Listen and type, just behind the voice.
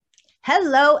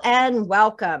Hello and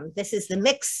welcome. This is the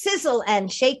Mix, Sizzle,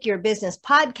 and Shake Your Business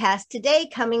podcast, today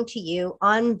coming to you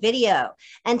on video.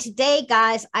 And today,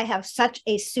 guys, I have such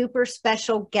a super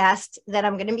special guest that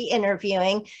I'm going to be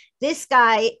interviewing. This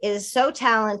guy is so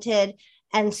talented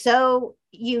and so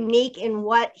unique in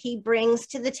what he brings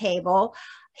to the table.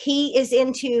 He is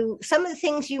into some of the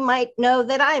things you might know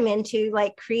that I'm into,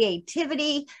 like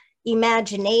creativity,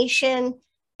 imagination,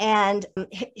 and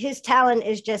his talent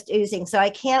is just oozing. So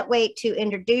I can't wait to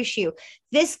introduce you.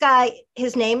 This guy,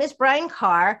 his name is Brian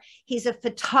Carr. He's a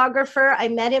photographer. I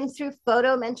met him through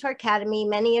Photo Mentor Academy.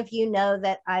 Many of you know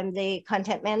that I'm the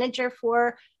content manager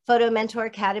for Photo Mentor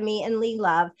Academy and Lee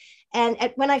Love. And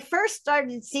when I first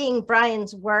started seeing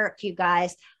Brian's work, you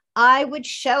guys, I would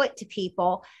show it to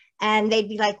people and they'd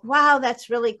be like, wow, that's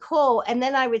really cool. And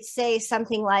then I would say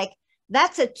something like,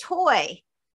 that's a toy.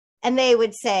 And they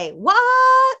would say, what?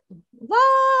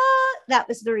 That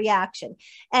was the reaction.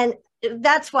 And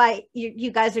that's why you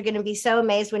guys are going to be so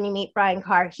amazed when you meet Brian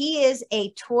Carr. He is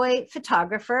a toy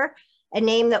photographer, a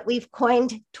name that we've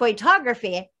coined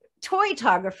Toytography,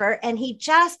 and he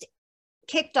just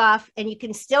kicked off, and you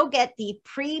can still get the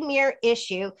premiere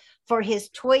issue for his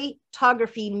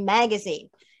Toytography magazine.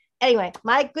 Anyway,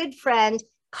 my good friend,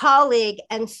 colleague,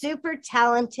 and super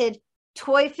talented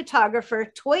toy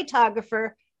photographer,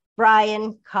 Toytographer,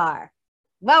 Brian Carr.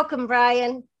 Welcome,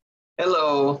 Brian.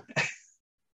 Hello.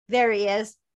 There he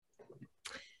is.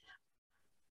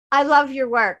 I love your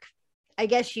work. I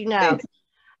guess you know.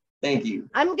 Thank you.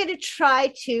 I'm going to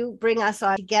try to bring us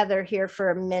on together here for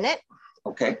a minute.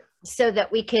 Okay. So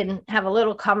that we can have a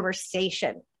little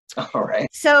conversation. All right.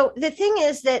 So the thing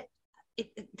is that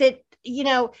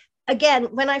again,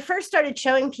 when I first started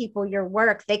showing people your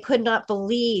work, they could not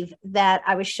believe that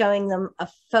I was showing them a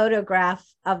photograph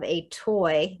of a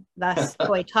toy, thus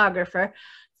Toytographer.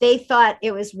 They thought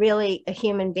it was really a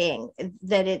human being,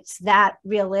 that it's that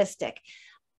realistic.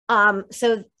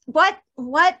 So what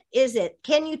is it?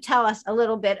 Can you tell us a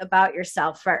little bit about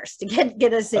yourself first to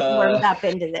get us warmed up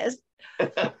into this?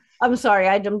 I'm sorry,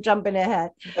 I'm jumping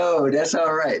ahead. Oh, that's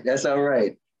all right. That's all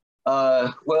right.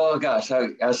 Well, gosh,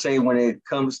 I say when it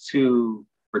comes to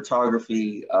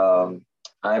photography,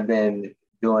 I've been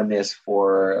doing this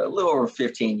for a little over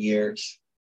 15 years,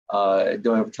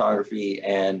 doing photography,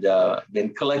 and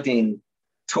been collecting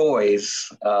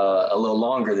toys a little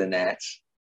longer than that.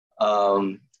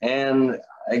 And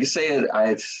I can say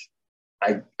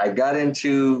I got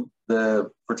into the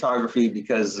photography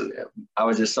because I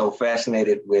was just so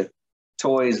fascinated with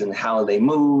toys and how they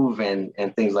move and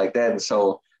things like that. And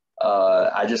so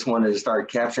I just wanted to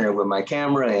start capturing it with my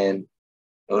camera, and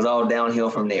it was all downhill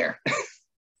from there.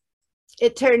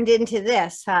 It turned into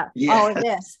this, huh? Yeah. All of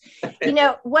this.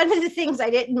 One of the things I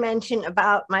didn't mention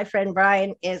about my friend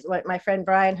Brian is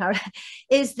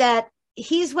that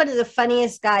he's one of the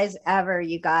funniest guys ever,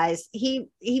 you guys. He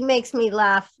makes me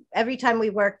laugh. Every time we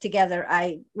work together,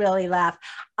 I really laugh.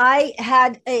 I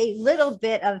had a little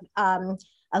bit of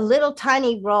a little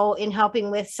tiny role in helping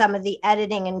with some of the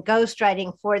editing and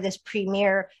ghostwriting for this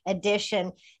premiere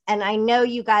edition. And I know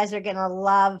you guys are going to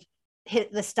love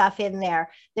the stuff in there.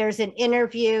 There's an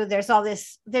interview, there's all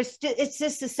this, it's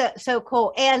just so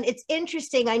cool. And it's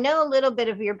interesting. I know a little bit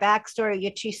of your backstory,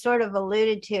 which you sort of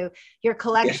alluded to, your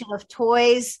collection of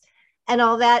toys and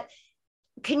all that.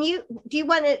 Do you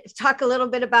want to talk a little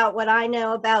bit about what I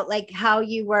know about, like how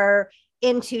you were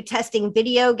into testing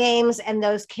video games, and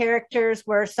those characters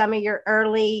were some of your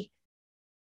early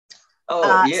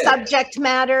subject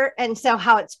matter, and so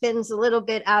how it spins a little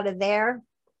bit out of there?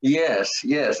 Yes.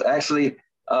 Actually,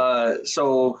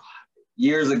 so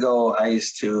years ago, I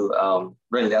used to,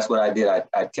 really, that's what I did.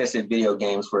 I tested video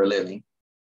games for a living.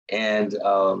 And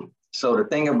so the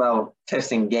thing about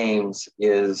testing games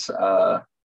is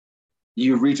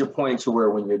you reach a point to where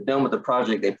when you're done with the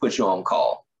project, they put you on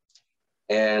call.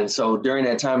 And so during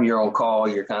that time you're on call,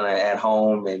 you're kind of at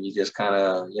home and you just kind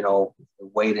of,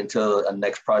 wait until a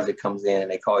next project comes in and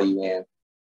they call you in.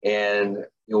 And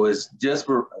it was just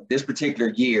for this particular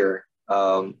year,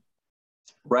 right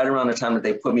around the time that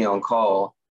they put me on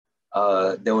call,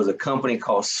 there was a company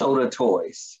called Sota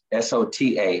Toys,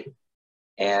 SOTA.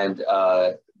 And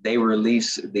they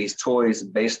released these toys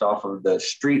based off of the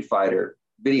Street Fighter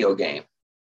video game.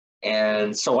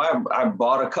 And so I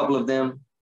bought a couple of them.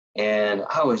 And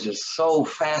I was just so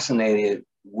fascinated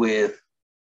with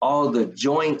all the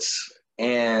joints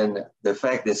and the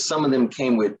fact that some of them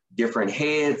came with different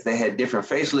heads. They had different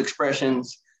facial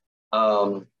expressions.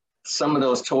 Some of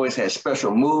those toys had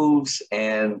special moves,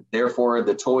 and therefore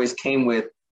the toys came with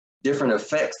different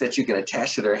effects that you can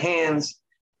attach to their hands.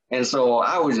 And so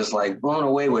I was just like blown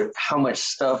away with how much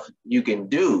stuff you can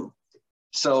do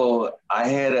So I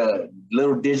had a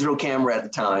little digital camera at the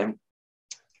time,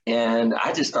 and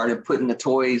I just started putting the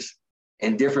toys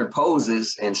in different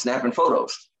poses and snapping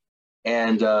photos.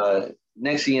 And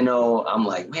next thing you know, I'm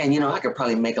like, man, I could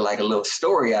probably make like a little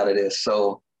story out of this.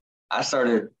 So I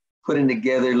started putting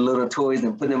together little toys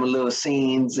and putting them in little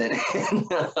scenes, and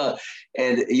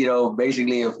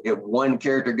basically if one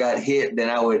character got hit, then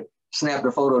I would snap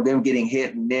the photo of them getting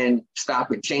hit and then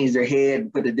stop and change their head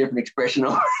and put a different expression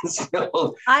on.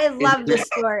 So, I love the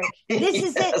story. This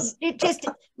is yes. it. It just,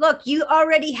 look, you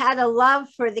already had a love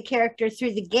for the character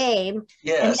through the game.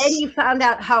 Yes. And then you found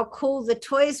out how cool the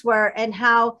toys were and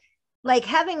how, like,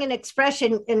 having an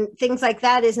expression and things like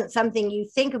that isn't something you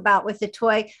think about with the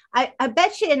toy. I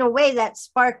bet you in a way that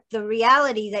sparked the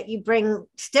reality that you bring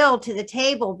still to the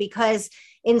table, because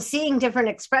in seeing different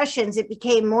expressions, it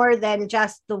became more than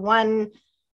just the one,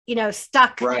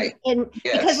 stuck right in.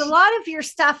 Yes. Because a lot of your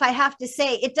stuff, I have to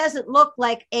say, it doesn't look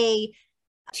like a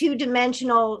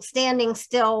two-dimensional standing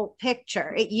still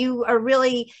picture. You are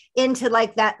really into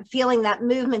like that feeling, that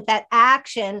movement, that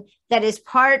action that is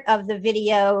part of the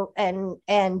video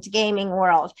and gaming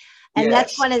world. And yes,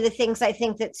 that's one of the things I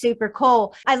think that's super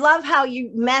cool. I love how you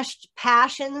meshed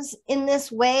passions in this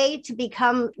way to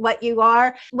become what you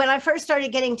are. When I first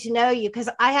started getting to know you, because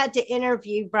I had to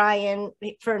interview Brian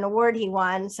for an award he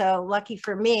won, so lucky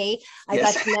for me, I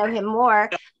got to know him more.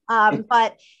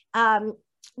 But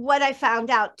what I found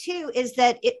out too is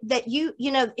that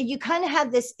you kind of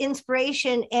had this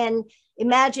inspiration and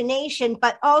imagination,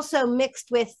 but also mixed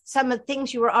with some of the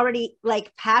things you were already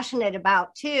like passionate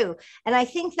about too. And I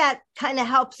think that kind of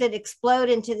helps it explode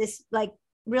into this like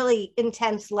really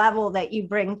intense level that you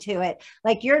bring to it.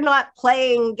 Like, you're not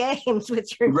playing games with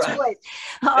your toys.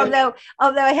 Although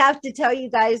I have to tell you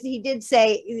guys, he did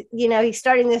say, he's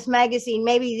starting this magazine.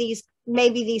 Maybe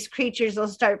these creatures will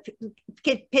start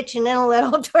pitching in a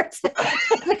little towards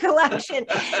the collection,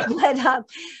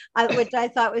 but which I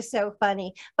thought was so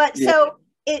funny. But yeah. So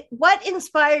what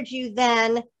inspired you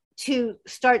then to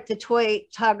start the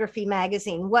Toytography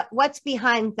magazine? What's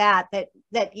behind that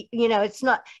it's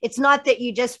not that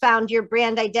you just found your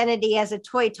brand identity as a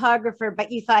toytographer,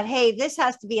 but you thought, hey, this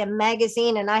has to be a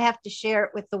magazine and I have to share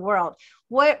it with the world.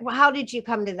 How did you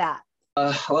come to that?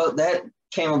 Well, that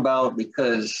came about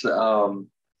because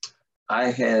I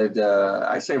had,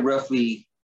 I'd say roughly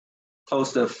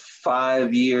close to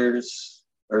 5 years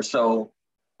or so,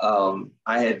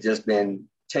 I had just been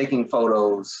taking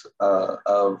photos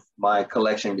of my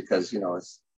collection because,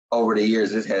 it's over the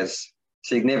years, it has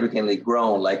significantly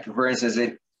grown. Like, for instance,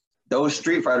 those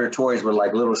Street Fighter toys were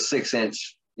like little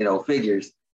 6-inch,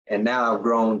 figures. And now I've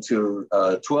grown to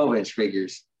 12-inch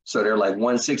figures. So they're like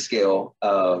 1/6 scale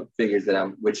figures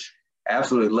which I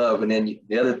absolutely love. And then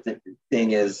the other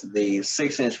thing is the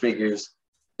 6-inch figures,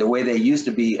 the way they used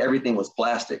to be, everything was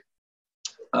plastic.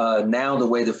 Now the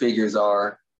way the figures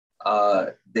are,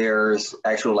 there's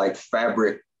actual like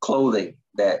fabric clothing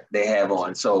that they have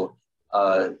on. So,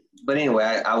 but anyway,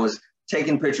 I was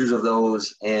taking pictures of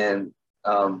those, and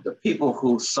the people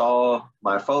who saw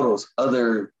my photos,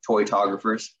 other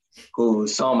toytographers who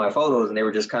saw my photos and they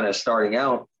were just kind of starting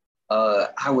out,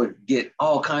 I would get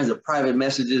all kinds of private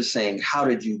messages saying, how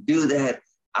did you do that?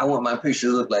 I want my picture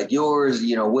to look like yours.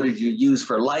 What did you use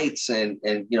for lights? And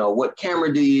what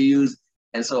camera do you use?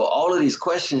 And so all of these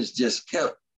questions just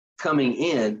kept coming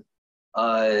in.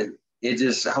 I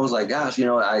was like, gosh,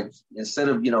 instead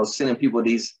of, sending people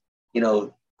these,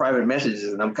 private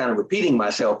messages, and I'm kind of repeating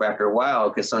myself after a while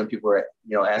because some people are,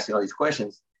 asking all these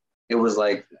questions. It was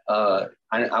like, I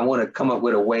want to come up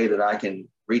with a way that I can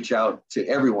reach out to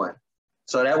everyone.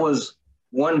 So that was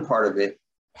one part of it.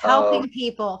 Helping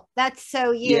people. That's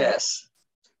so you. Yes.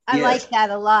 I like that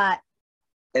a lot.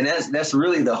 And that's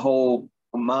really the whole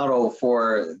motto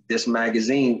for this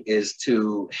magazine, is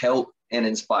to help and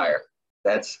inspire.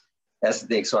 That's the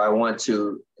thing. So I want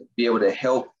to be able to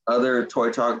help other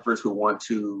toytographers who want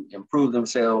to improve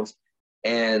themselves,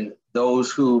 and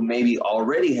those who maybe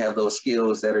already have those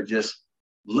skills that are just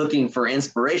looking for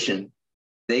inspiration.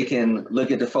 They can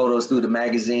look at the photos through the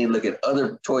magazine, look at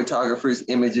other toytographers'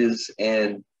 images,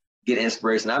 and get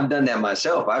inspiration. I've done that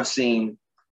myself. I've seen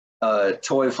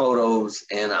toy photos,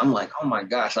 and I'm like, oh my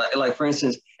gosh. Like for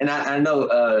instance, and I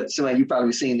know, Simone, you've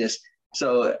probably seen this.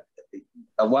 So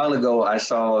a while ago, I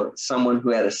saw someone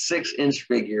who had a 6-inch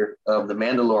figure of the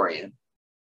Mandalorian,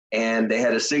 and they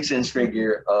had a 6-inch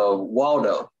figure of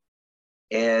Waldo.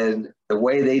 And the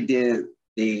way they did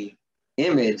the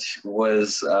image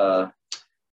was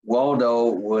Waldo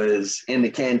was in the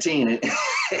canteen,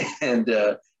 and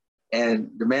the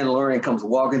Mandalorian comes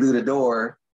walking through the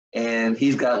door, and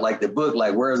he's got like the book,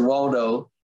 like, where's Waldo?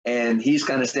 And he's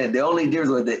kind of standing. The only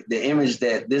difference with the image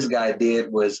that this guy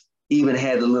did was he even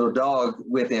had the little dog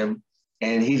with him.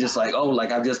 And he's just like, oh,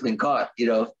 like I've just been caught, you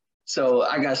know? So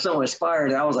I got so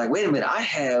inspired. I was like, wait a minute, I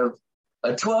have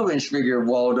a 12-inch figure of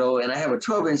Waldo and I have a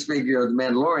 12-inch figure of the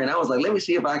Mandalorian. I was like, let me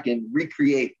see if I can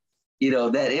recreate, you know,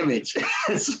 that image.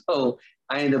 So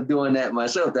I ended up doing that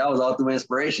myself. That was all through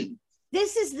inspiration.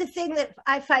 This is the thing that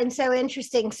I find so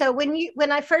interesting. So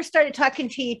when I first started talking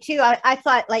to you too, I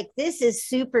thought like, this is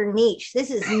super niche.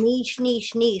 This is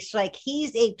niche. Like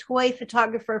he's a toy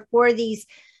photographer for these,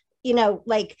 you know,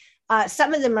 like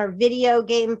some of them are video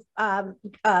game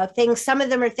things. Some of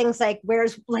them are things like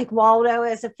where's like Waldo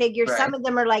as a figure. Right. Some of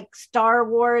them are like Star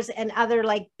Wars and other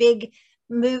like big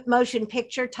motion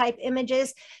picture type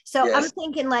images. So yes. I'm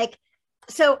thinking like,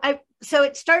 so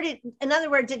it started, in other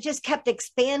words, it just kept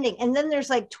expanding. And then there's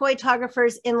like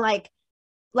toy-tographers in like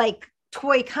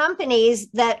toy companies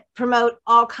that promote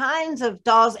all kinds of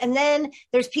dolls. And then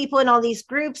there's people in all these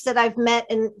groups that I've met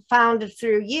and found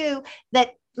through you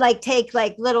that like take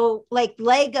like little like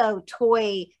Lego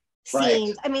toy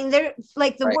scenes. Right. I mean, they're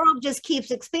like the world just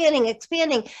keeps expanding.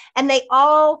 And they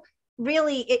all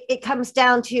really, it comes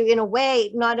down to, in a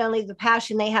way, not only the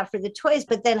passion they have for the toys,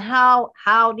 but then how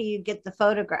do you get the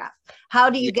photograph? How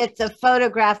do you get the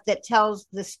photograph that tells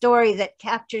the story, that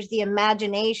captures the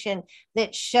imagination,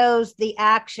 that shows the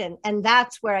action? And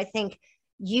that's where I think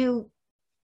you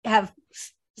have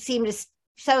seemed to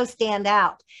so stand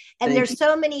out. And there's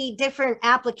so many different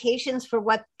applications for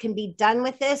what can be done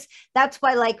with this. That's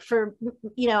why, like, for,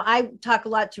 you know, I talk a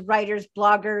lot to writers,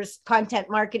 bloggers,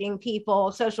 content marketing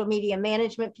people, social media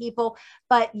management people,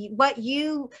 but what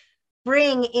you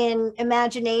bring in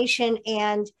imagination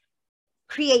and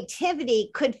creativity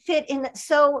could fit in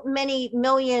so many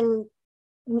million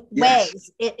ways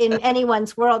in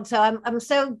anyone's world. So I'm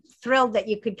so thrilled that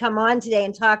you could come on today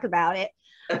and talk about it.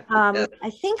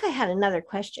 I think I had another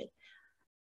question.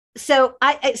 So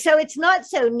so it's not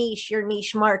so niche. Your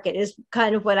niche market is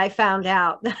kind of what I found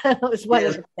out. That was one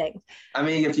of the things. I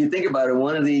mean, if you think about it,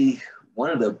 one of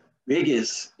the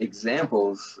biggest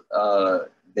examples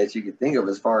that you could think of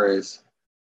as far as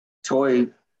toy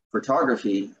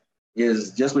photography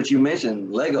is just what you mentioned,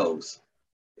 Legos.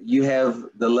 You have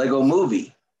the Lego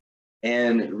movie.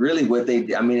 And really what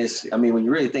they, I mean, when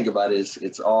you really think about it,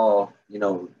 it's all, you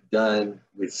know, done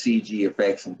with CG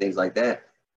effects and things like that.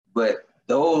 But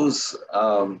those,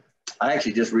 I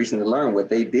actually just recently learned what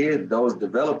they did. Those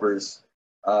developers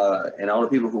and all the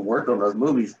people who worked on those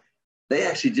movies, they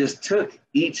actually just took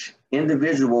each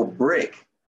individual brick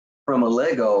from a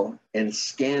Lego and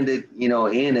scanned it, you know,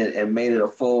 in it and made it a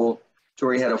full, to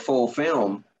where you had a full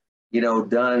film, you know,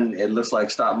 done. It looks like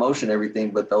stop motion,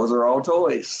 everything, but those are all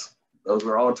toys. Those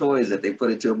were all toys that they put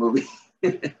into a movie.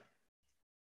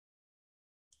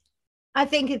 I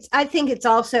think it's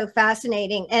also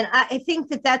fascinating. And I think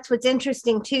that that's what's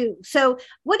interesting too. So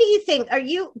what do you think,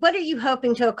 what are you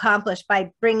hoping to accomplish by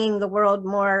bringing the world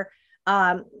more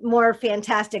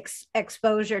fantastic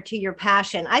exposure to your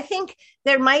passion? I think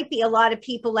there might be a lot of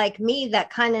people like me that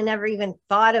kind of never even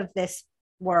thought of this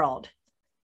world.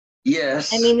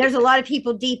 Yes. I mean, there's a lot of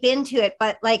people deep into it,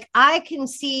 but like I can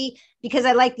see, because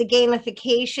I like the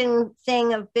gamification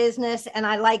thing of business, and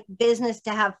I like business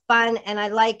to have fun, and I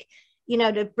like, you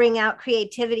know, to bring out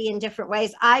creativity in different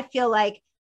ways. I feel like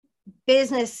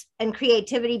business and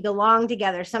creativity belong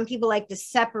together. Some people like to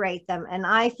separate them. And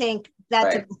I think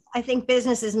I think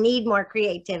businesses need more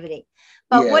creativity.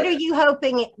 But what are you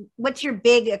hoping, what's your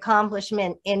big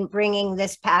accomplishment in bringing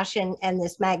this passion and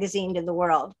this magazine to the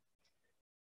world?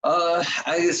 I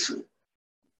guess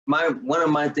one of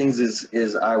my things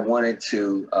is I wanted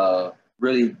to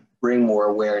really bring more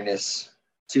awareness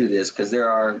to this, because there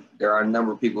are a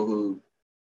number of people who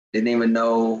didn't even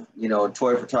know, you know,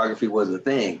 toy photography was a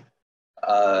thing,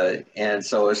 and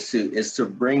so it's to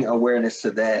bring awareness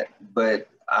to that. But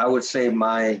I would say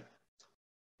my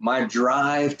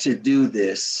drive to do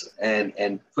this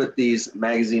and put these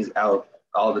magazines out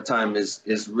all the time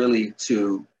is really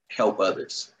to help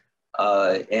others.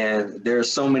 And there are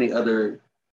so many other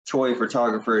toy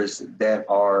photographers that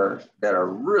are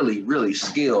really, really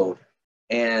skilled,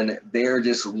 and they're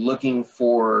just looking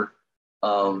for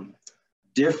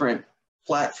different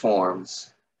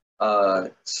platforms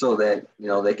so that, you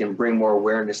know, they can bring more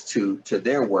awareness to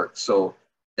their work. So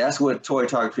that's what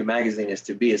Toytography Magazine is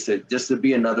to be. It's just to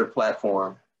be another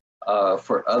platform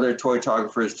for other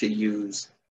toytographers to use,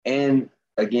 and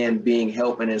again, being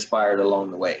helped and inspired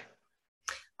along the way.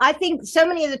 I think so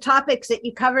many of the topics that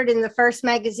you covered in the first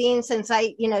magazine, since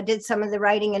I, you know, did some of the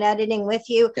writing and editing with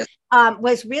you, yes,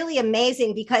 was really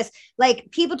amazing, because like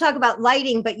people talk about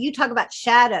lighting, but you talk about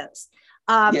shadows.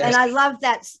 And I love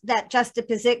that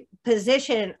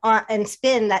juxtaposition and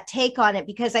spin, that take on it,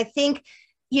 because I think,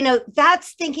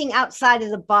 that's thinking outside of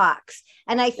the box.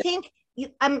 And I think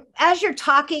as you're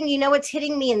talking, it's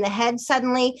hitting me in the head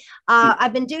suddenly.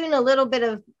 I've been doing a little bit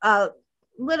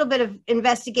of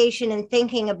investigation and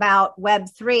thinking about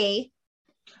Web3.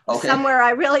 Okay. Somewhere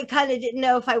I really kind of didn't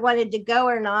know if I wanted to go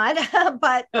or not,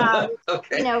 but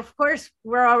okay. Of course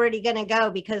we're already going to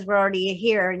go because we're already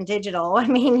here in digital. I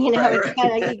mean, it's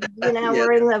kind of, yeah.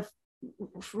 We're in the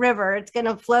river, it's going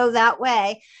to flow that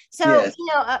way. So, yes.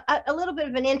 A little bit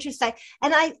of an interest. And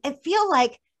I feel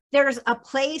like there's a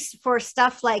place for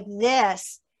stuff like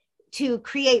this to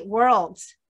create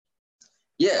worlds.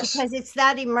 Yes. Because it's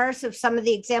that immersive. Some of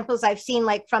the examples I've seen,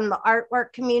 like from the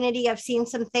artwork community, I've seen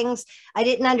some things I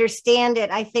didn't understand it.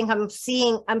 I think I'm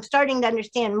starting to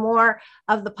understand more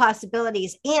of the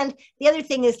possibilities. And the other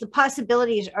thing is the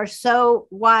possibilities are so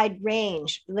wide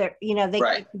range. They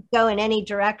right. Can go in any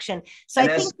direction. So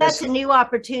and I think that's a new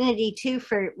opportunity too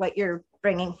for what you're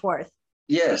bringing forth.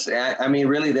 Yes. I mean,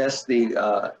 really, that's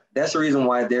the reason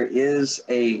why there is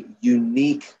a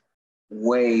unique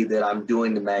way that I'm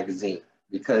doing the magazine.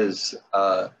 Because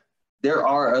there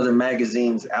are other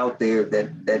magazines out there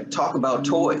that talk about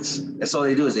toys. That's all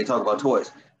they do is they talk about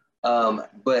toys.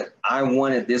 But I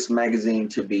wanted this magazine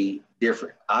to be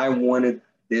different. I wanted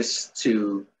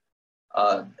the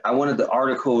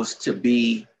articles to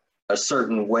be a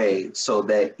certain way so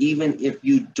that even if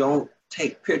you don't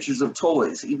take pictures of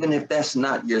toys, even if that's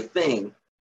not your thing,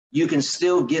 you can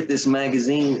still get this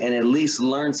magazine and at least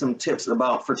learn some tips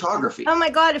about photography. Oh my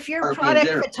God, if you're a product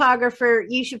photographer,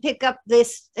 you should pick up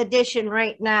this edition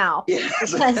right now.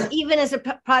 Yes. Because even as a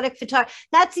product photographer,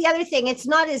 that's the other thing. It's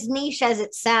not as niche as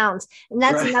it sounds. And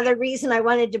that's right. Another reason I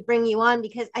wanted to bring you on,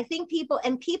 because I think people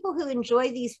who enjoy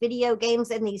these video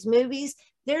games and these movies,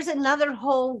 there's another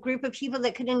whole group of people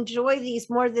that could enjoy these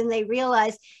more than they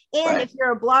realize. And right. If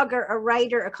you're a blogger, a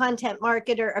writer, a content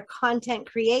marketer, a content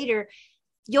creator,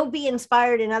 you'll be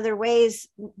inspired in other ways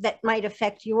that might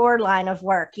affect your line of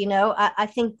work. I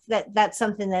think that's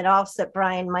something that also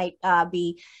Brian might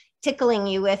be tickling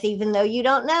you with, even though you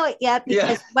don't know it yet,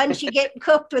 because once you get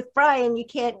cooked with Brian, you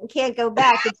can't go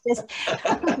back. It's just,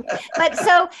 but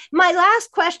so my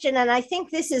last question, and I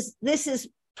think this is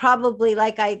probably,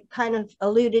 like I kind of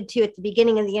alluded to at the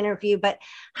beginning of the interview, but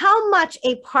how much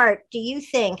a part do you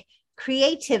think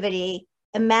creativity,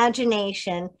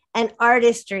 imagination, and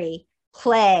artistry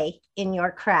play in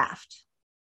your craft?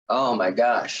 Oh my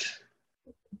gosh.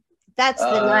 That's the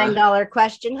 $9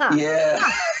 question, huh? Yeah.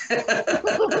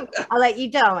 I'll let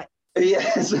you do it.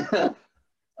 Yes.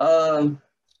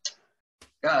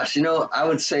 Gosh, I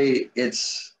would say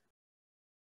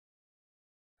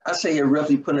you're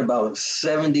roughly putting about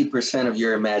 70% of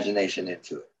your imagination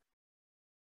into it.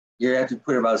 You have to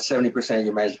put about 70% of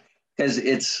your imagination, because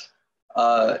it's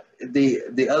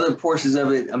the other portions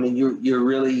of it. I mean, you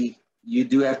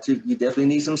definitely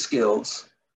need some skills,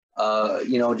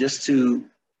 just to,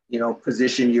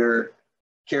 position your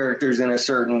characters in a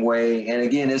certain way. And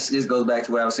again, this goes back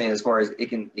to what I was saying, as far as it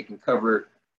can cover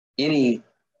any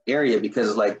area,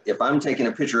 because like if I'm taking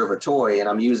a picture of a toy and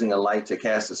I'm using a light to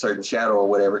cast a certain shadow or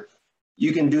whatever,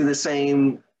 you can do the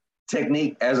same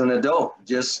technique as an adult,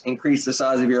 just increase the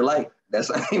size of your light.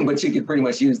 But you can pretty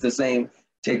much use the same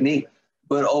technique.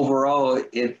 But overall,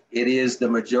 it is, the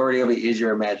majority of it is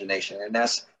your imagination. And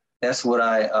that's what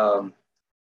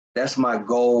that's my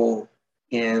goal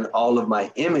in all of my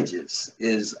images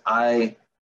is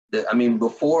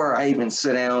before I even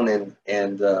sit down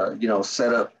and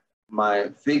set up my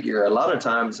figure, a lot of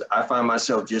times I find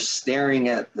myself just staring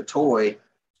at the toy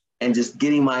and just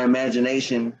getting my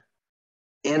imagination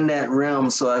in that realm.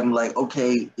 So I'm like,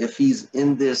 okay, if he's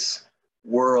in this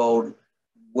world,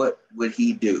 what would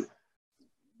he do?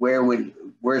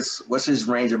 What's his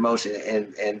range of motion,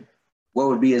 and what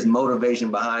would be his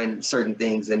motivation behind certain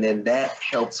things? And then that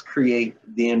helps create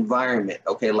the environment.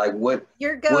 Okay, like what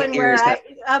you're going where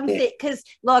I'm because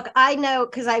look, I know,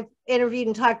 because I've interviewed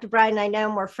and talked to Brian, I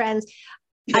know, more friends.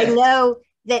 Yeah. I know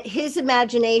that his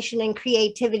imagination and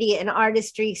creativity and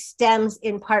artistry stems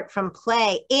in part from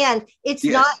play. And it's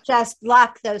not just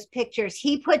luck, those pictures.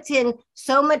 He puts in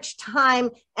so much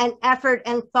time and effort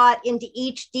and thought into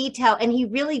each detail. And he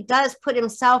really does put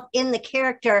himself in the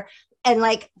character. And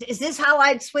like, is this how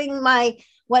I'd swing my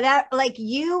whatever? Like,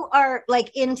 you are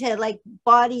like into like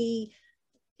body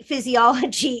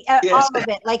physiology, Yes. all of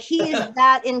it. Like he is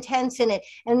that intense in it.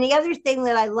 And the other thing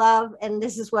that I love, and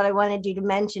this is what I wanted you to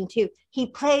mention too, he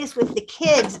plays with the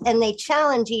kids and they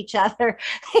challenge each other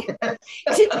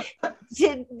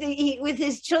with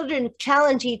his children,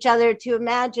 challenge each other to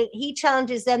imagine. He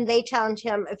challenges them, they challenge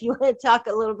him. If you want to talk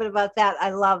a little bit about that,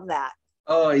 I love that.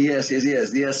 Oh, yes.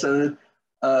 So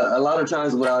a lot of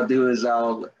times what I'll do is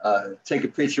I'll take a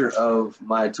picture of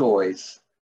my toys.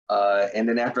 And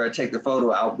then after I take the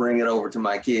photo, I'll bring it over to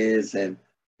my kids. And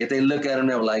if they look at them,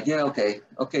 they're like, yeah, okay,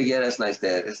 yeah, that's nice,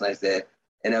 Dad. That's nice, Dad.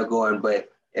 And they'll go on.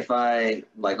 But if I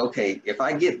if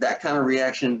I get that kind of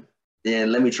reaction,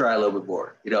 then let me try a little bit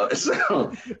more,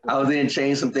 So I'll then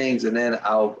change some things and then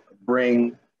I'll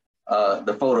bring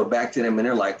the photo back to them and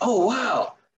they're like, oh,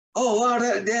 wow,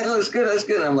 that looks good. That's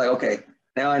good. And I'm like, okay,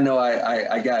 now I know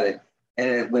I got it.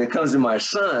 And when it comes to my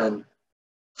son,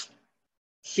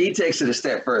 he takes it a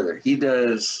step further. He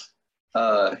does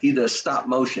stop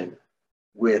motion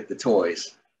with the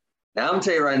toys. Now I'm gonna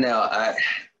tell you right now,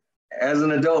 as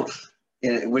an adult,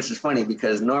 which is funny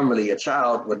because normally a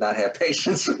child would not have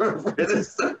patience for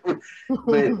this stuff.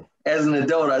 But as an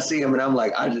adult, I see him and I'm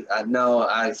like, I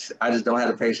just don't have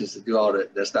the patience to do all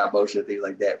the stop motion things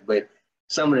like that. But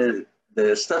some of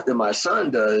the stuff that my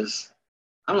son does,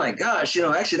 I'm like, gosh,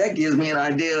 actually that gives me an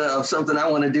idea of something I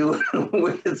want to do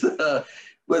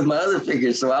with my other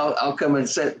figures. So I'll come and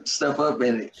set stuff up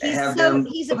and have them.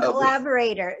 He's a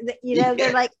collaborator.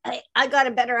 They're like, I got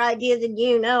a better idea than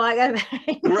you. No, I got a better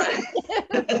idea. Right.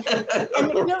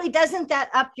 And it really doesn't that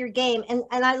up your game. And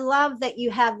I love that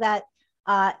you have that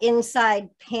inside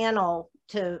panel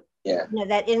to,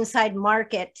 that inside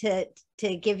market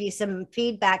to give you some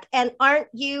feedback. And aren't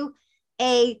you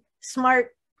a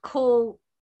smart, cool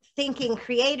thinking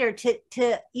creator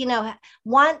to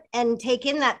want and take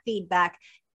in that feedback?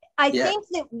 I think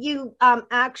that you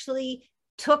actually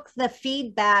took the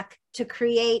feedback to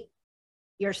create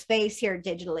your space here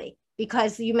digitally,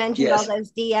 because you mentioned all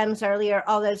those DMs earlier,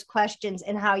 all those questions,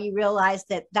 and how you realized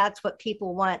that that's what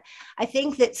people want. I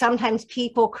think that sometimes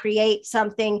people create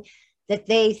something that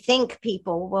they think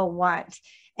people will want.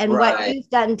 And what you've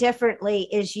done differently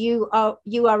is you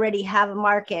already have a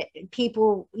market.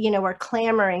 People, are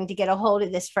clamoring to get a hold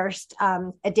of this first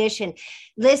edition.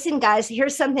 Listen, guys,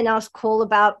 here's something else cool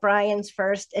about Brian's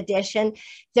first edition.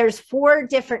 There's 4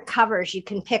 different covers you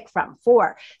can pick from,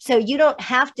 4. So you don't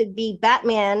have to be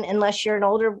Batman unless you're an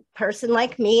older person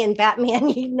like me, and Batman,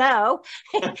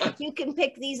 you can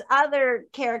pick these other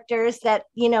characters that,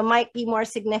 might be more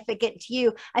significant to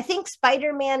you. I think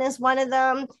Spider-Man is one of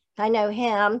them. I know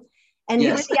him. And who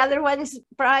are the other ones,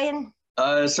 Brian?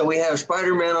 So we have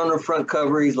Spider-Man on the front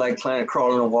cover. He's like trying to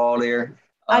crawl on the wall there.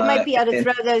 I might be able to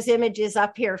throw those images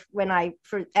up here when I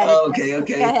edit. Okay.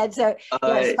 Go ahead. So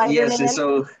yes, and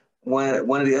so one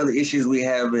of the other issues we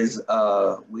have is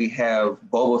we have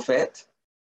Boba Fett,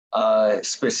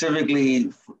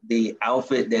 specifically the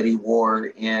outfit that he wore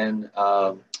in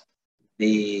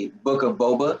the Book of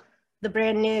Boba. The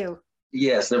brand new.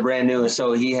 Yes, they're brand new.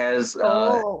 So he has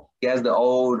the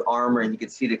old armor, and you can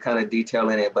see the kind of detail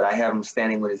in it. But I have him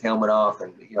standing with his helmet off,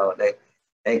 and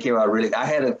they came out really. I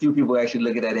had a few people actually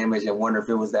look at that image and wonder if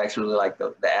it was actually like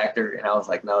the actor, and I was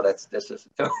like, no, that's just a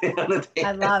totally other thing.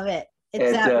 I love it.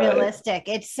 It's that realistic.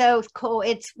 It's so cool.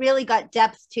 It's really got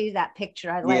depth to that picture.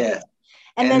 I like it.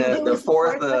 And then the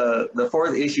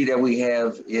fourth issue that we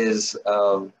have is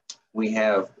we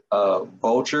have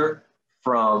Vulture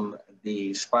from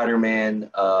the Spider-Man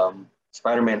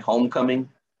Homecoming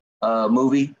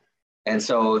movie. And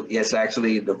so it's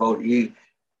actually the Vulture.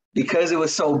 Because it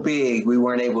was so big, we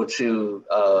weren't able to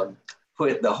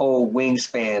put the whole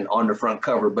wingspan on the front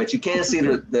cover, but you can see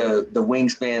the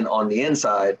wingspan on the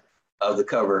inside of the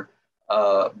cover.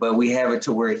 But we have it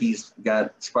to where he's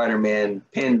got Spider-Man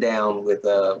pinned down with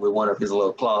one of his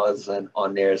little claws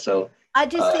on there. So I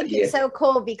just think it's so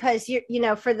cool because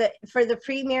for the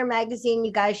Premiere magazine,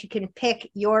 you guys, you can pick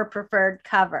your preferred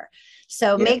cover.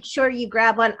 So make sure you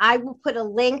grab one. I will put a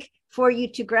link for you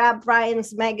to grab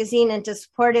Brian's magazine and to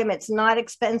support him. It's not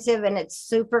expensive and it's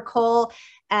super cool.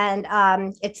 And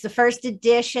it's the first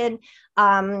edition.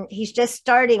 He's just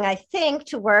starting, I think,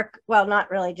 to work. Well,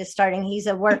 not really just starting. He's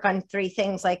a work on 3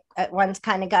 things like at once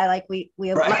kind of guy, like we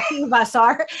a few of us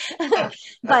are.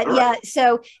 But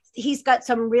so he's got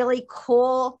some really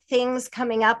cool things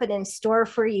coming up and in store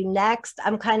for you next.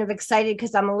 I'm kind of excited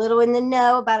because I'm a little in the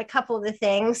know about a couple of the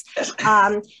things.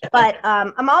 But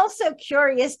I'm also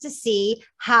curious to see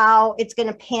how it's going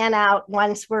to pan out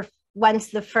once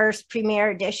the first Premiere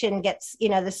edition gets,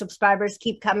 the subscribers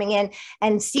keep coming in,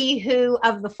 and see who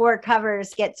of the 4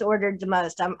 covers gets ordered the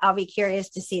most. I'll be curious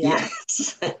to see that.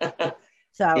 Yes.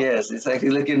 So yes, it's actually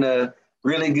looking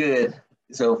really good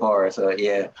so far. So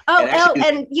yeah.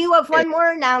 And you have one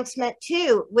more announcement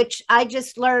too, which I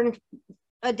just learned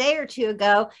a day or two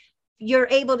ago. You're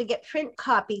able to get print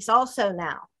copies also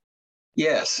now.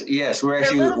 Yes, we're They're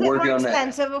actually a little bit working more on that.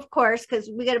 expensive, of course, because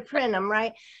we got to print them,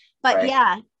 right? But right.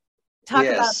 yeah, talk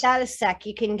Yes. about that a sec.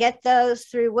 You can get those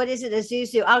through, what is it,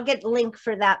 Azuzu? I'll get a link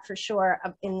for that for sure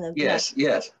in the yes.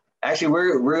 Actually,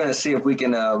 we're going to see if we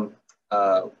can.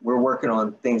 We're working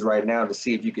on things right now to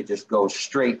see if you could just go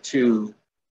straight to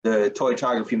the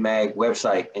Toytography Mag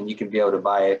website and you can be able to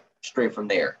buy it straight from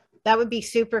there. That would be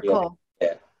super cool.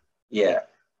 Yeah.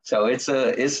 So it's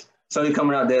something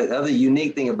coming out. The other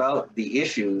unique thing about the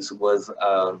issues was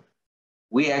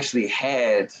we actually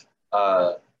had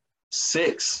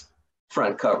 6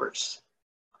 front covers,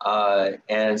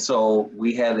 and so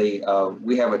we have a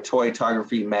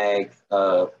Toytography Mag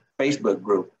Facebook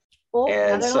group,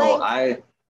 and so link.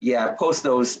 I post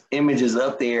those images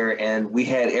up there, and we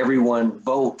had everyone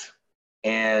vote,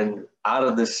 and out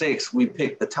of the 6, we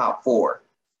picked the top 4.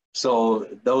 So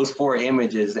those 4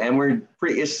 images, and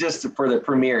it's just for the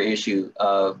premiere issue,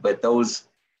 but those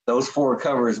 4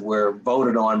 covers were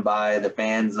voted on by the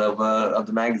fans of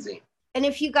the magazine. And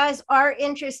if you guys are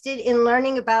interested in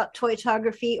learning about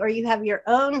Toytography, or you have your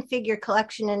own figure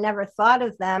collection and never thought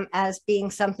of them as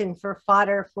being something for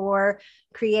fodder for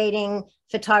creating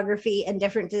photography and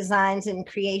different designs and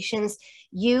creations,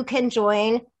 you can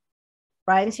join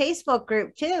Brian's Facebook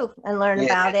group too and learn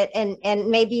about it, and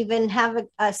maybe even have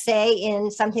a say in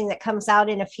something that comes out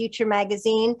in a future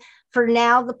magazine. For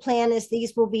now, the plan is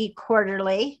these will be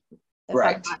quarterly.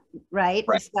 Right.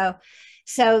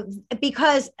 So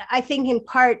because I think in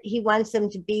part he wants them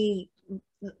to be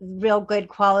real good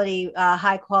quality,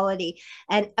 high quality.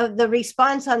 And the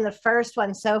response on the first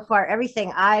one so far,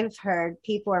 everything I've heard,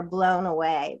 people are blown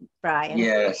away, Brian.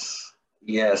 Yes.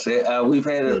 We've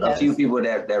had a few people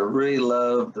that really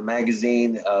love the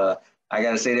magazine. I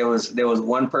got to say, there was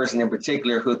one person in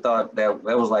particular who thought that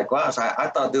was like, wow, so I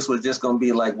thought this was just going to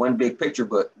be like one big picture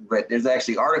book, but there's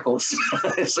actually articles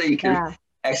so you can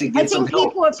actually get some help. I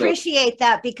think people appreciate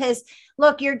that, because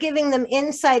look, you're giving them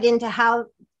insight into how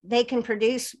they can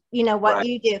produce, what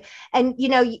you do. And,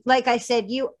 like I said,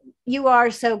 you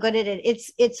are so good at it.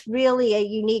 It's really a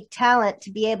unique talent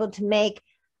to be able to make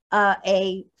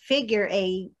a figure,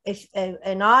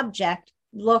 an object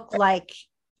look like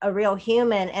a real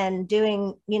human, and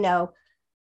doing,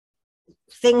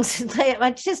 things.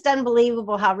 It's just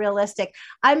unbelievable how realistic.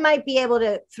 I might be able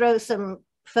to throw some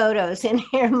photos in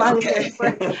here when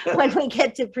we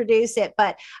get to produce it,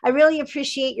 but I really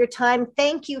appreciate your time.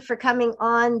 Thank you for coming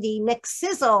on the Mix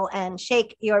Sizzle and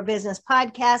Shake Your Business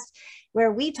podcast,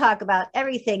 where we talk about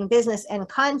everything business and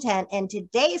content. And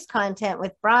today's content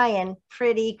with Brian,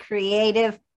 pretty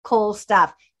creative, cool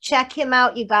stuff. Check him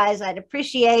out, you guys. I'd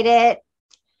appreciate it.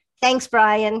 Thanks,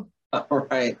 Brian. All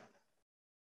right.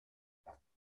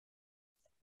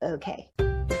 Okay.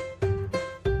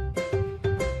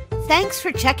 Thanks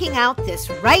for checking out this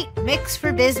Right Mix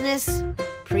for Business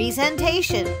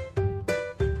presentation.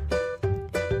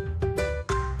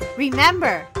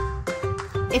 Remember,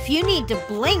 if you need to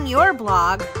bling your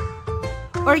blog,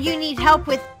 or you need help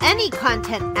with any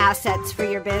content assets for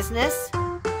your business,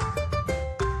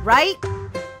 Right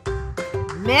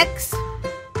Mix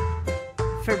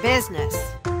for Business.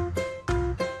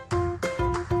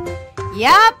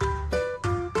 Yep.